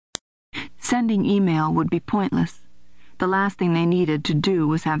Sending email would be pointless. The last thing they needed to do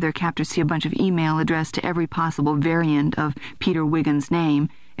was have their captors see a bunch of email addressed to every possible variant of Peter Wiggins' name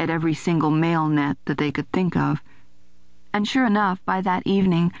at every single mail net that they could think of. And sure enough, by that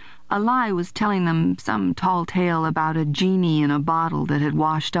evening, a lie was telling them some tall tale about a genie in a bottle that had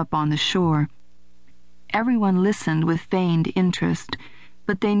washed up on the shore. Everyone listened with feigned interest,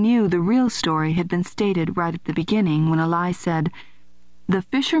 but they knew the real story had been stated right at the beginning when a lie said, "The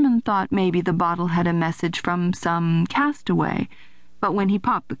fisherman thought maybe the bottle had a message from some castaway, but when he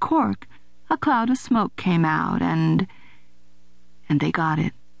popped the cork, a cloud of smoke came out and they got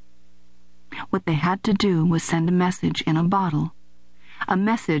it." What they had to do was send a message in a bottle, a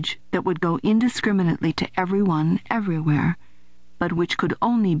message that would go indiscriminately to everyone everywhere, but which could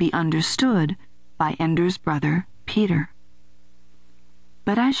only be understood by Ender's brother, Peter.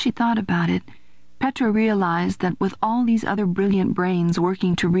 But as she thought about it, Petra realized that with all these other brilliant brains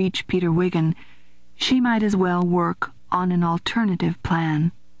working to reach Peter Wiggin, she might as well work on an alternative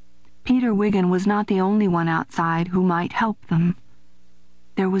plan. Peter Wiggin was not the only one outside who might help them.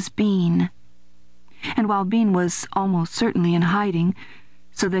 There was Bean. And while Bean was almost certainly in hiding,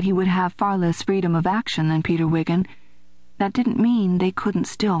 so that he would have far less freedom of action than Peter Wiggin, that didn't mean they couldn't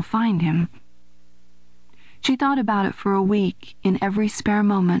still find him. She thought about it for a week in every spare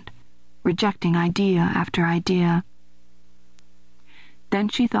moment, rejecting idea after idea. Then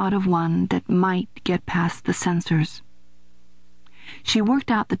she thought of one that might get past the censors. She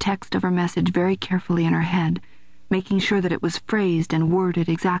worked out the text of her message very carefully in her head, making sure that it was phrased and worded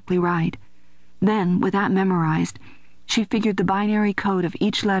exactly right. Then, with that memorized, she figured the binary code of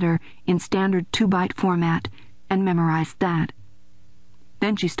each letter in standard 2-byte format and memorized that.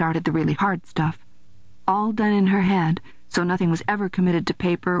 Then she started the really hard stuff, all done in her head, so nothing was ever committed to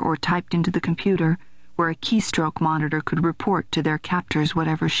paper or typed into the computer, where a keystroke monitor could report to their captors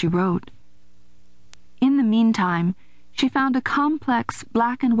whatever she wrote. In the meantime, she found a complex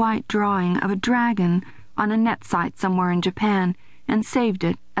black-and-white drawing of a dragon on a net site somewhere in Japan and saved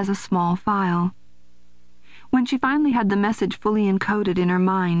it as a small file. When she finally had the message fully encoded in her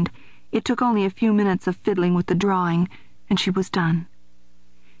mind, it took only a few minutes of fiddling with the drawing, and she was done.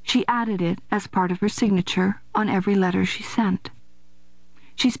 She added it as part of her signature on every letter she sent.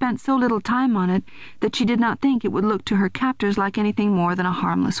 She spent so little time on it that she did not think it would look to her captors like anything more than a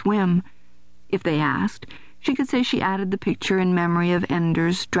harmless whim. If they asked, she could say she added the picture in memory of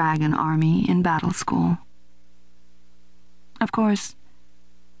Ender's dragon army in battle school. Of course,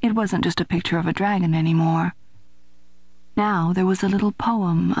 it wasn't just a picture of a dragon anymore. Now there was a little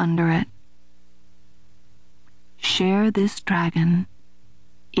poem under it. "Share this dragon.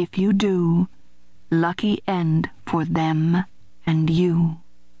 If you do, lucky end for them and you."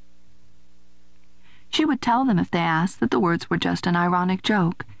 She would tell them if they asked that the words were just an ironic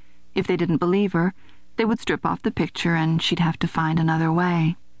joke. If they didn't believe her, they would strip off the picture and she'd have to find another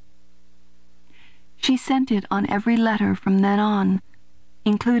way. She sent it on every letter from then on,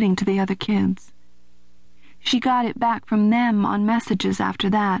 including to the other kids. She got it back from them on messages after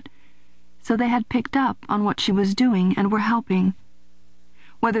that, so they had picked up on what she was doing and were helping.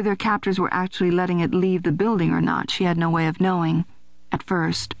 Whether their captors were actually letting it leave the building or not, she had no way of knowing, at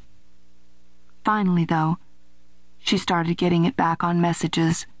first. Finally, though, she started getting it back on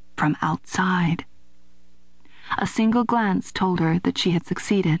messages from outside. A single glance told her that she had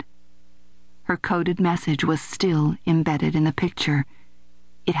succeeded. Her coded message was still embedded in the picture.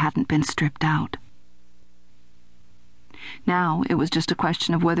 It hadn't been stripped out. Now it was just a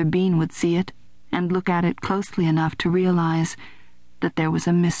question of whether Bean would see it and look at it closely enough to realize that there was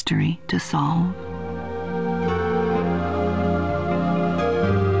a mystery to solve.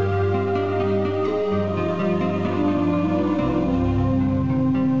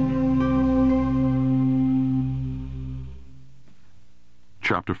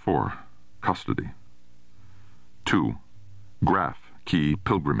 Chapter 4. Custody. 2. Graph key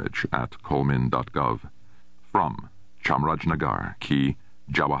pilgrimage at colmin.gov. From Chamarajnagar key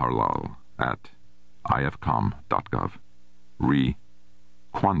Jawaharlal at ifcom.gov.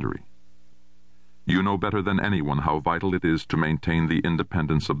 Quandary. You know better than anyone how vital it is to maintain the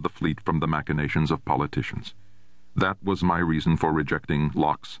independence of the fleet from the machinations of politicians. That was my reason for rejecting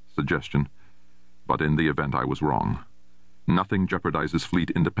Locke's suggestion, but in the event I was wrong. Nothing jeopardizes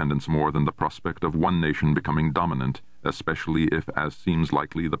fleet independence more than the prospect of one nation becoming dominant, especially if, as seems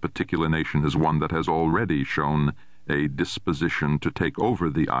likely, the particular nation is one that has already shown a disposition to take over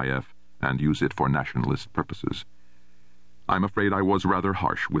the IF and use it for nationalist purposes. I'm afraid I was rather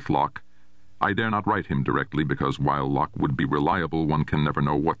harsh with Locke. I dare not write him directly because while Locke would be reliable, one can never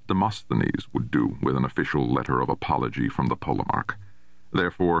know what Demosthenes would do with an official letter of apology from the Polemarch.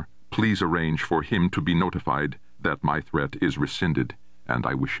 Therefore, Please arrange for him to be notified that my threat is rescinded, and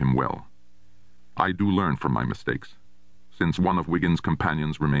I wish him well. I do learn from my mistakes. Since one of Wiggins'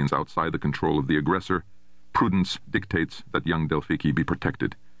 companions remains outside the control of the aggressor, prudence dictates that young Delphiki be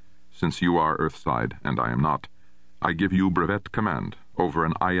protected. Since you are Earthside, and I am not, I give you brevet command over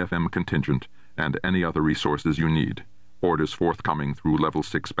an IFM contingent and any other resources you need. Orders forthcoming through Level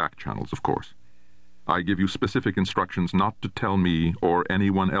 6 back channels, of course. I give you specific instructions not to tell me or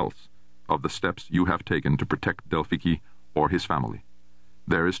anyone else of the steps you have taken to protect Delphiki or his family.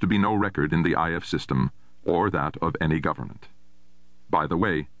 There is to be no record in the IF system or that of any government. By the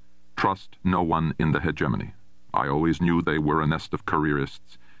way, trust no one in the hegemony. I always knew they were a nest of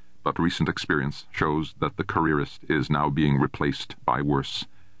careerists, but recent experience shows that the careerist is now being replaced by worse,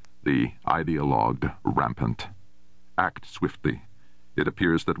 the ideologued rampant. Act swiftly. It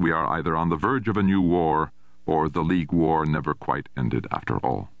appears that we are either on the verge of a new war, or the League War never quite ended after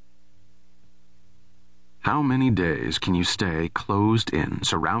all. How many days can you stay closed in,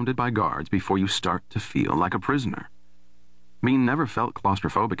 surrounded by guards, before you start to feel like a prisoner? Bean never felt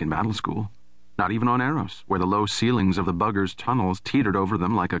claustrophobic in battle school, not even on Eros, where the low ceilings of the buggers' tunnels teetered over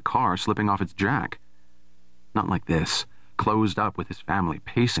them like a car slipping off its jack. Not like this, closed up with his family,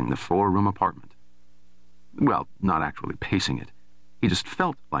 pacing the 4-room apartment. Well, not actually pacing it. He just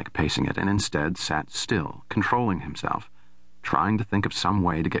felt like pacing it and instead sat still, controlling himself, trying to think of some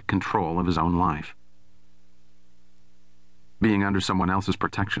way to get control of his own life. Being under someone else's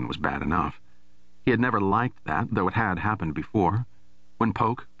protection was bad enough. He had never liked that, though it had happened before, when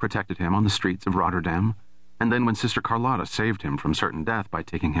Poke protected him on the streets of Rotterdam, and then when Sister Carlotta saved him from certain death by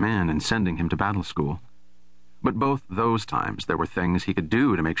taking him in and sending him to battle school. But both those times there were things he could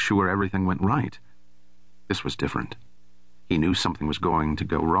do to make sure everything went right. This was different. He knew something was going to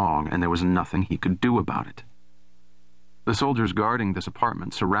go wrong, and there was nothing he could do about it. The soldiers guarding this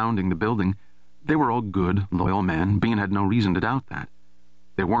apartment, surrounding the building, they were all good, loyal men. Bean had no reason to doubt that.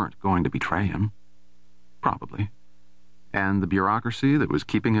 They weren't going to betray him. Probably. And the bureaucracy that was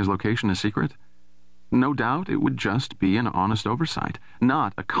keeping his location a secret? No doubt it would just be an honest oversight,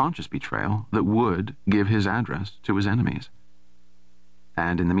 not a conscious betrayal that would give his address to his enemies.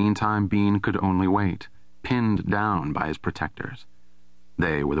 And in the meantime, Bean could only wait, pinned down by his protectors.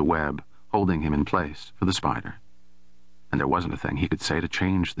 They were the web, holding him in place for the spider. And there wasn't a thing he could say to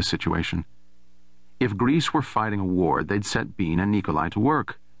change the situation. If Greece were fighting a war, they'd set Bean and Nikolai to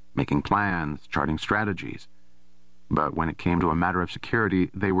work, making plans, charting strategies. But when it came to a matter of security,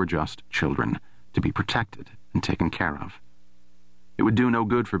 they were just children, to be protected and taken care of. It would do no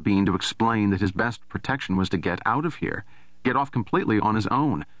good for Bean to explain that his best protection was to get out of here, get off completely on his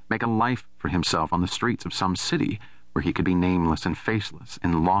own, make a life for himself on the streets of some city where he could be nameless and faceless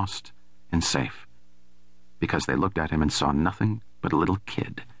and lost and safe. Because they looked at him and saw nothing but a little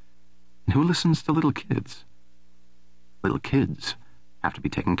kid. And who listens to little kids? Little kids have to be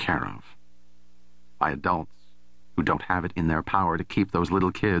taken care of by adults who don't have it in their power to keep those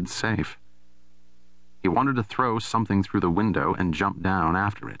little kids safe. He wanted to throw something through the window and jump down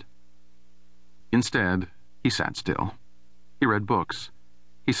after it. Instead, he sat still. He read books.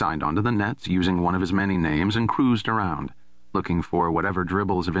 He signed onto the nets using one of his many names and cruised around, looking for whatever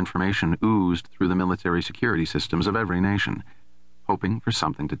dribbles of information oozed through the military security systems of every nation, hoping for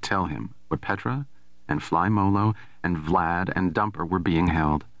something to tell him where Petra and Fly Molo and Vlad and Dumper were being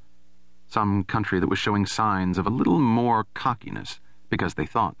held. Some country that was showing signs of a little more cockiness because they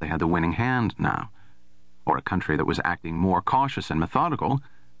thought they had the winning hand now, or a country that was acting more cautious and methodical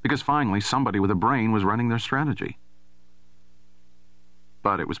because finally somebody with a brain was running their strategy.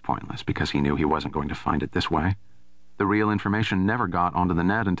 But it was pointless because he knew he wasn't going to find it this way. The real information never got onto the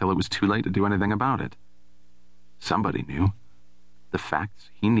net until it was too late to do anything about it. Somebody knew. The facts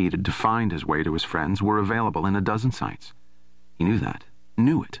he needed to find his way to his friends were available in a dozen sites. He knew that,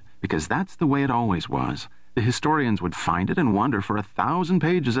 knew it, because that's the way it always was. The historians would find it and wonder for 1,000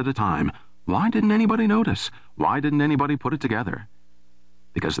 pages at a time, why didn't anybody notice? Why didn't anybody put it together?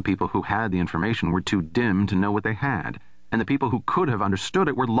 Because the people who had the information were too dim to know what they had, and the people who could have understood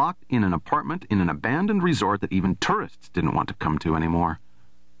it were locked in an apartment in an abandoned resort that even tourists didn't want to come to anymore.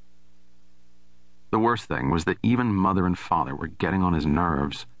 The worst thing was that even mother and father were getting on his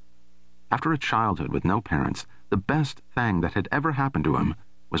nerves. After a childhood with no parents, the best thing that had ever happened to him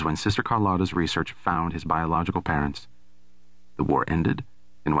was when Sister Carlotta's research found his biological parents. The war ended,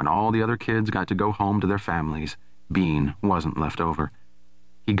 and when all the other kids got to go home to their families, Bean wasn't left over.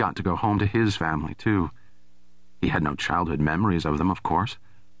 He got to go home to his family, too. He had no childhood memories of them, of course,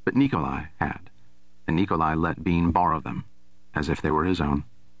 but Nikolai had, and Nikolai let Bean borrow them, as if they were his own.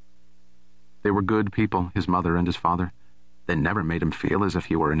 They were good people, his mother and his father, They never made him feel as if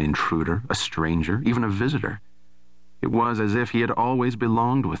he were an intruder, a stranger, even a visitor. It was as if he had always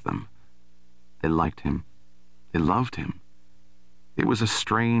belonged with them. They liked him. They loved him. It was a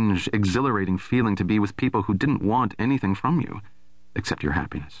strange, exhilarating feeling to be with people who didn't want anything from you, except your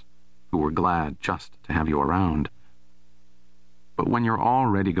happiness, who were glad just to have you around. But when you're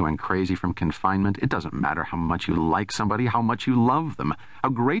already going crazy from confinement, it doesn't matter how much you like somebody, how much you love them, how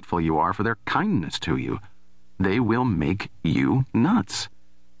grateful you are for their kindness to you. They will make you nuts.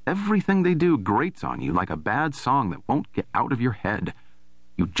 Everything they do grates on you like a bad song that won't get out of your head.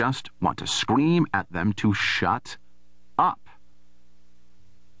 You just want to scream at them to shut up.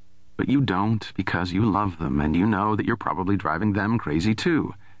 But you don't, because you love them, and you know that you're probably driving them crazy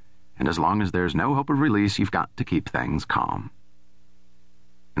too. And as long as there's no hope of release, you've got to keep things calm.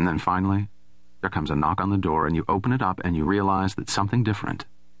 And then finally, there comes a knock on the door, and you open it up and you realize that something different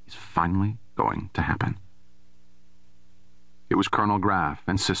is finally going to happen. It was Colonel Graff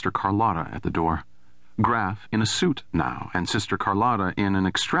and Sister Carlotta at the door. Graff in a suit now, and Sister Carlotta in an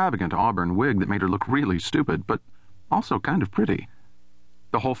extravagant auburn wig that made her look really stupid, but also kind of pretty.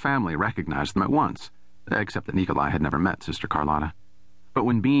 The whole family recognized them at once, except that Nikolai had never met Sister Carlotta. But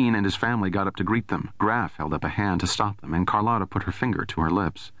when Bean and his family got up to greet them, Graff held up a hand to stop them, and Carlotta put her finger to her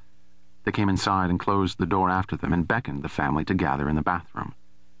lips. They came inside and closed the door after them and beckoned the family to gather in the bathroom.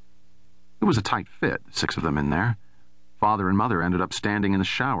 It was a tight fit, 6 of them in there. Father and Mother ended up standing in the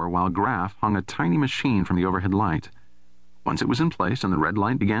shower while Graff hung a tiny machine from the overhead light. Once it was in place and the red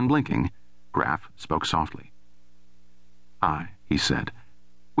light began blinking, Graff spoke softly. "Hi," he said.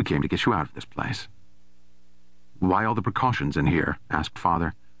 "We came to get you out of this place." "Why all the precautions in here?" asked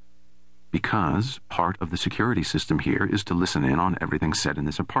Father. "Because part of the security system here is to listen in on everything said in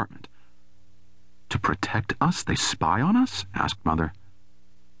this apartment." "To protect us? They spy on us?" asked Mother.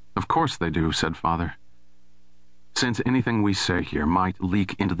 "Of course they do," said Father. "Since anything we say here might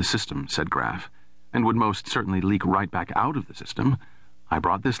leak into the system," said Graff, "and would most certainly leak right back out of the system, I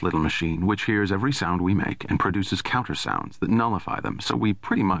brought this little machine which hears every sound we make and produces counter sounds that nullify them, so we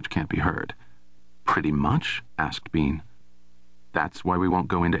pretty much can't be heard." "Pretty much?" asked Bean. "That's why we won't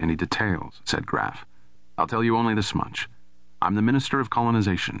go into any details," said Graff. "I'll tell you only this much. I'm the Minister of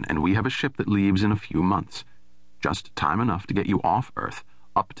Colonization, and we have a ship that leaves in a few months. Just time enough to get you off Earth,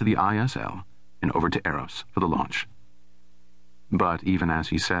 up to the ISL, and over to Eros for the launch." But even as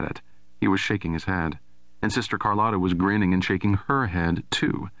he said it, he was shaking his head, and Sister Carlotta was grinning and shaking her head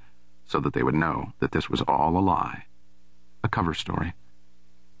too, so that they would know that this was all a lie. A cover story.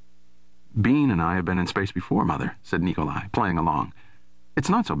 "Bean and I have been in space before, Mother," said Nikolai, playing along. "It's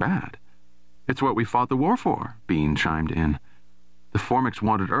not so bad." "It's what we fought the war for," Bean chimed in. "The Formics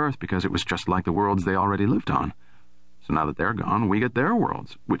wanted Earth because it was just like the worlds they already lived on. So now that they're gone, we get their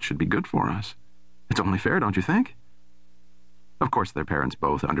worlds, which should be good for us. It's only fair, don't you think?" Of course their parents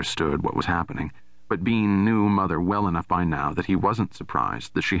both understood what was happening, but Bean knew Mother well enough by now that he wasn't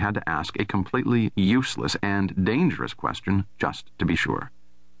surprised that she had to ask a completely useless and dangerous question just to be sure.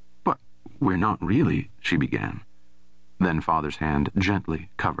 "But we're not really," she began. Then Father's hand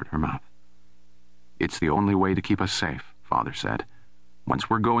gently covered her mouth. "It's the only way to keep us safe," Father said. "Once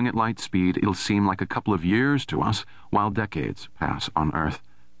we're going at light speed, it'll seem like a couple of years to us, while decades pass on Earth.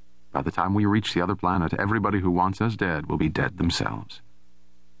 By the time we reach the other planet, everybody who wants us dead will be dead themselves."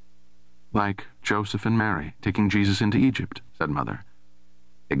 "Like Joseph and Mary taking Jesus into Egypt," said Mother.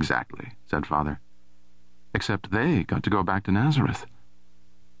 "Exactly," said Father. "Except they got to go back to Nazareth."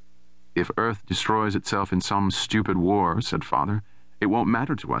 "If Earth destroys itself in some stupid war," said Father, "it won't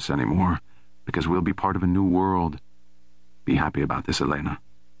matter to us anymore, because we'll be part of a new world. Be happy about this, Elena.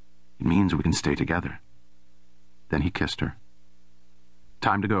 It means we can stay together." Then he kissed her.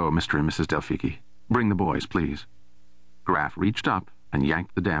 "Time to go, Mr. and Mrs. Delphiki. Bring the boys, please." Graff reached up and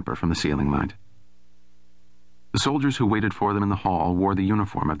yanked the damper from the ceiling light. The soldiers who waited for them in the hall wore the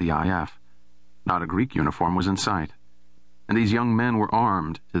uniform of the IF. Not a Greek uniform was in sight, and these young men were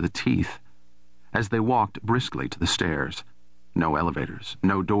armed to the teeth. As they walked briskly to the stairs, no elevators,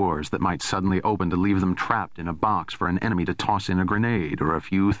 no doors that might suddenly open to leave them trapped in a box for an enemy to toss in a grenade or a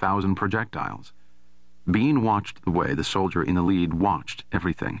few thousand projectiles. Bean watched the way the soldier in the lead watched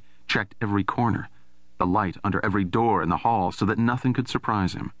everything, checked every corner, the light under every door in the hall so that nothing could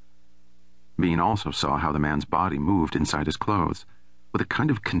surprise him. Bean also saw how the man's body moved inside his clothes, with a kind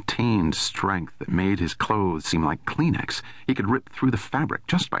of contained strength that made his clothes seem like Kleenex. He could rip through the fabric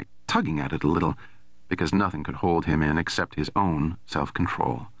just by tugging at it a little, because nothing could hold him in except his own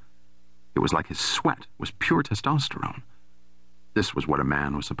self-control. It was like his sweat was pure testosterone. This was what a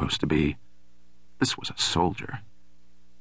man was supposed to be. This was a soldier.